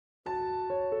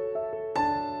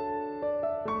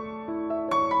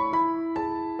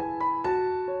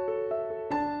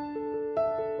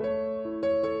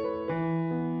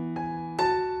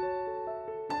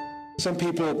Some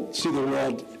people see the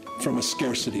world from a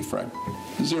scarcity frame,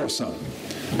 zero sum.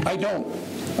 I don't.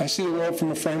 I see the world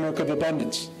from a framework of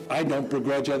abundance. I don't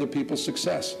begrudge other people's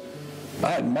success.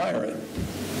 I admire it.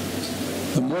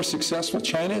 The more successful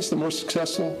China is, the more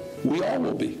successful we all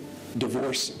will be.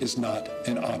 Divorce is not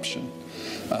an option.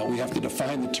 We have to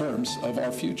define the terms of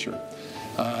our future,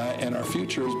 and our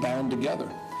future is bound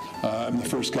together. I'm the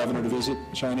first governor to visit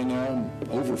China now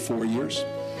in over 4 years.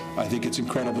 I think it's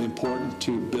incredibly important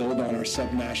to build on our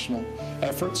subnational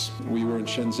efforts. We were in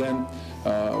Shenzhen,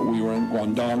 we were in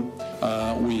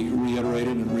Guangdong. We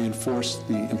reiterated and reinforced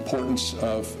the importance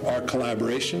of our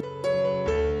collaboration.